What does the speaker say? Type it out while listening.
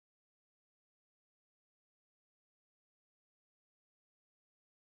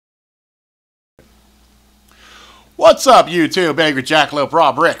What's up, YouTube? Angry Jackalope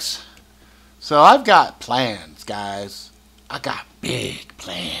Raw Bricks. So I've got plans, guys. I got big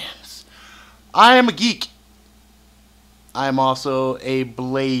plans. I am a geek. I am also a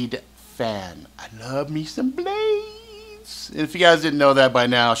Blade fan. I love me some Blades. And if you guys didn't know that by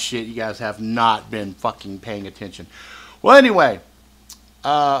now, shit, you guys have not been fucking paying attention. Well, anyway,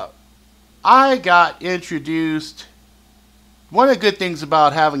 I got introduced. One of the good things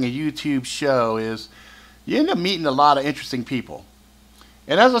about having a YouTube show is you end up meeting a lot of interesting people.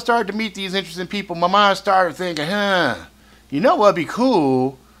 And as I started to meet these interesting people, my mind started thinking, you know what'd be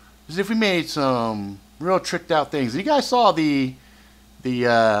cool is if we made some real tricked out things. You guys saw the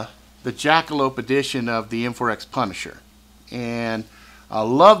Jackalope edition of the M4X Punisher. And I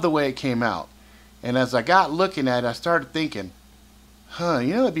love the way it came out. And as I got looking at it, I started thinking,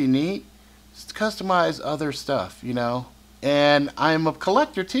 you know what'd be neat? It's to customize other stuff, you know? And I'm a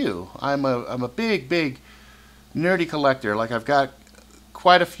collector too. I'm a big nerdy collector. Like, I've got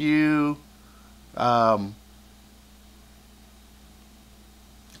quite a few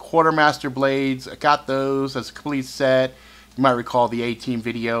Quartermaster blades. I got those as a complete set. You might recall the A-Team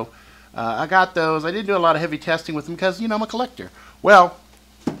video. I got those. I didn't do a lot of heavy testing with them because, you know, I'm a collector. Well,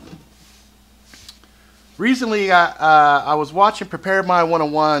 recently I was watching Prepare My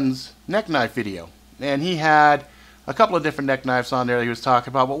 101's neck knife video, and he had a couple of different neck knives on there that he was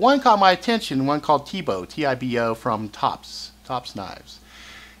talking about, but one caught my attention, one called TIBO, T-I-B-O, from Tops Knives.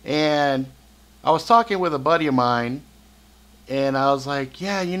 And I was talking with a buddy of mine, and I was like,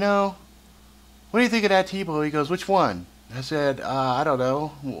 yeah, you know, what do you think of that TIBO? He goes, which one? I said, I don't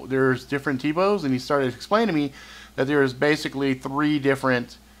know. There's different TIBOs, and he started explaining to me that there's basically 3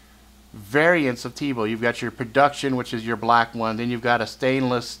 different variants of TIBO. You've got your production, which is your black one, then you've got a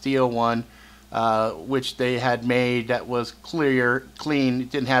stainless steel one, which they had made that was clean. It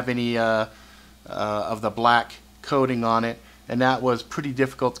didn't have any of the black coating on it, and that was pretty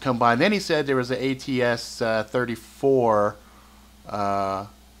difficult to come by. And then he said there was an ATS 34,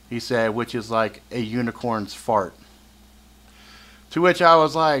 he said, which is like a unicorn's fart. To which I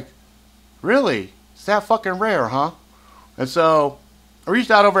was like, really? It's that fucking rare, huh? And so I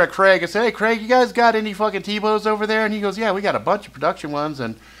reached out over at Craig and said, hey, Craig, you guys got any fucking TIBOs over there? And he goes, yeah, we got a bunch of production ones,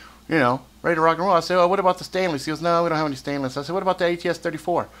 and, you know, ready to rock and roll. I said, oh, what about the stainless? He goes, no, we don't have any stainless. I said, what about the ATS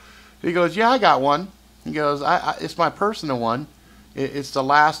 34? He goes, yeah, I got one. He goes, it's my personal one. It's the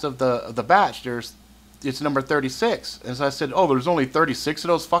last of the batch. It's number 36. And so I said, oh, there's only 36 of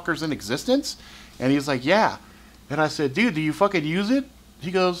those fuckers in existence? And he's like, yeah. And I said, dude, do you fucking use it?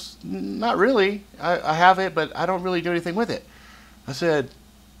 He goes, not really. I have it, but I don't really do anything with it. I said,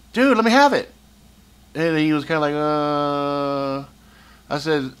 dude, let me have it. And he was kind of like, I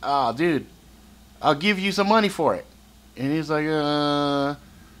said, dude, I'll give you some money for it. And he's like, I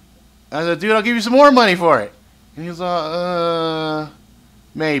said, dude, I'll give you some more money for it. And he's like,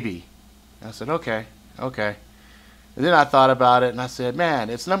 maybe. I said, okay. And then I thought about it, and I said, man,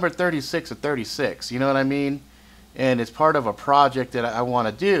 it's number 36 of 36. You know what I mean? And it's part of a project that I want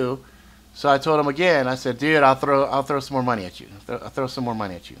to do. So I told him again. I said, dude, I'll throw some more money at you. I'll throw some more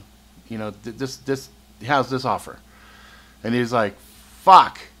money at you. You know, how's this offer? And he's like,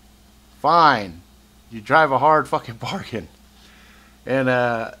 fuck, fine. You drive a hard fucking bargain. And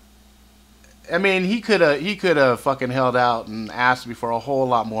I mean, he could have fucking held out and asked me for a whole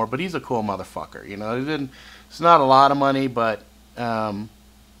lot more, but he's a cool motherfucker. You know, it's not a lot of money, but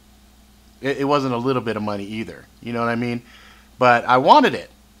it wasn't a little bit of money either. You know what I mean? But I wanted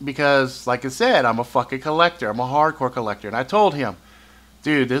it because, like I said, I'm a fucking collector. I'm a hardcore collector. And I told him,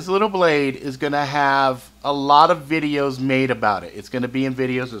 dude, this little blade is going to have a lot of videos made about it. It's going to be in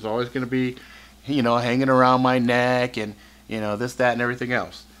videos. There's always going to be, you know, hanging around my neck and, you know, this, that, and everything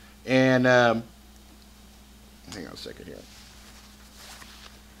else. And, hang on a second here.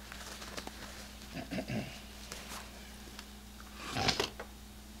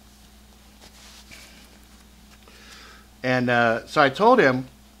 And so I told him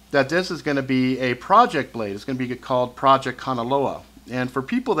that this is going to be a project blade. It's going to be called Project Kanaloa. And for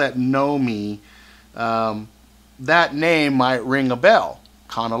people that know me, that name might ring a bell,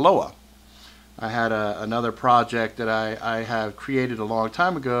 Kanaloa. I had another project that I have created a long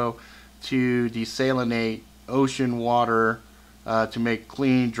time ago to desalinate ocean water to make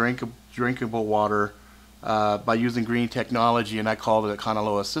clean, drinkable water by using green technology, and I called it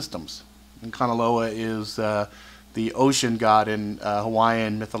Kanaloa Systems. And Kanaloa is the ocean god in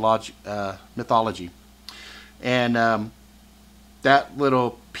Hawaiian mythology. And that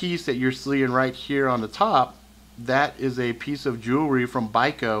little piece that you're seeing right here on the top, that is a piece of jewelry from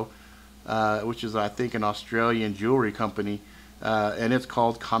Baiko, which is, I think, an Australian jewelry company, and it's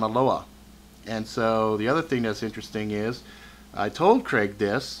called Kanaloa. And so the other thing that's interesting is I told Craig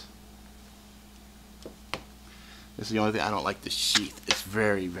this. This is the only thing I don't like, this sheath. It's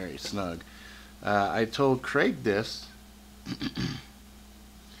very, very snug. I told Craig this,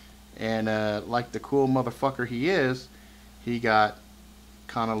 and like the cool motherfucker he is, he got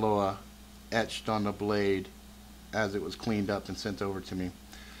Kanaloa etched on the blade as it was cleaned up and sent over to me.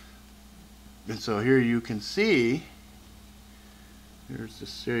 And so here you can see, here's the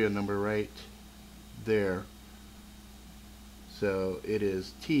serial number right there. So it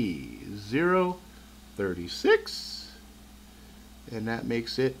is T036, and that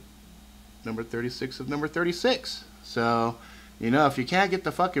makes it number 36 of number 36. So, you know, if you can't get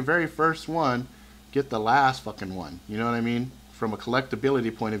the fucking very first one, get the last fucking one. You know what I mean? From a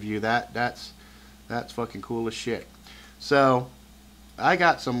collectability point of view, that's fucking cool as shit. So I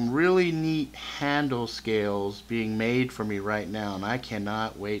got some really neat handle scales being made for me right now, and I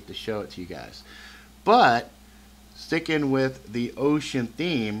cannot wait to show it to you guys. But sticking with the ocean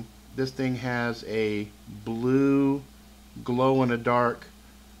theme, this thing has a blue glow-in-the-dark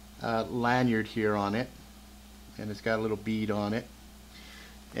lanyard here on it, and it's got a little bead on it,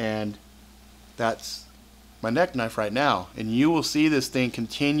 and that's my neck knife right now. And you will see this thing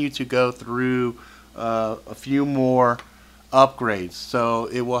continue to go through a few more upgrades. So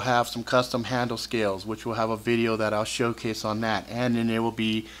it will have some custom handle scales, which will have a video that I'll showcase on that, and then there will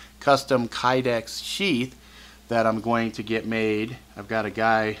be custom Kydex sheath that I'm going to get made. I've got a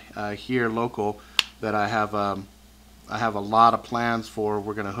guy here local that I have a lot of plans for.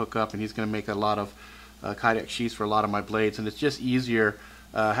 We're going to hook up, and he's going to make a lot of Kydex sheaths for a lot of my blades, and it's just easier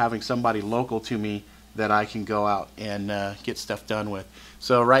having somebody local to me that I can go out and get stuff done with.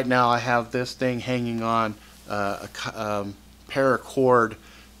 So right now I have this thing hanging on a paracord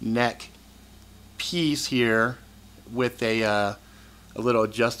neck piece here with a little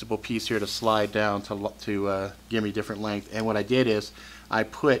adjustable piece here to slide down to give me different length. And what I did is I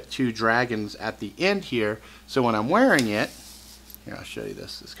put two dragons at the end here, so when I'm wearing it, here I'll show you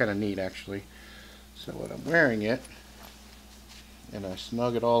this, it's kind of neat actually. So when I'm wearing it, and I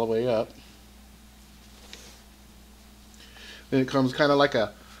snug it all the way up, then it comes kind of like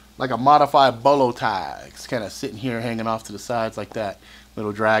a modified bolo tie. It's kind of sitting here hanging off to the sides like that.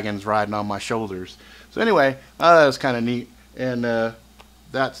 Little dragons riding on my shoulders. So anyway, that was kind of neat. And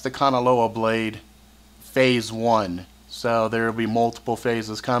that's the Kanaloa blade phase 1. So there will be multiple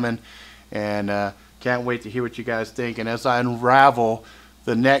phases coming, and can't wait to hear what you guys think. And as I unravel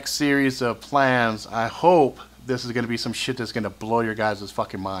the next series of plans, I hope this is going to be some shit that's going to blow your guys'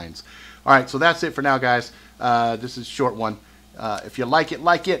 fucking minds. Alright, so that's it for now, guys. This is a short one. If you like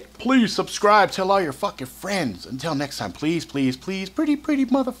it, please subscribe, tell all your fucking friends. Until next time, please, please, please, pretty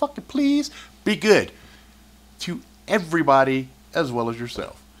motherfucker, please, be good to everybody as well as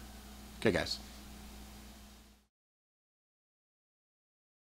yourself. Okay, guys.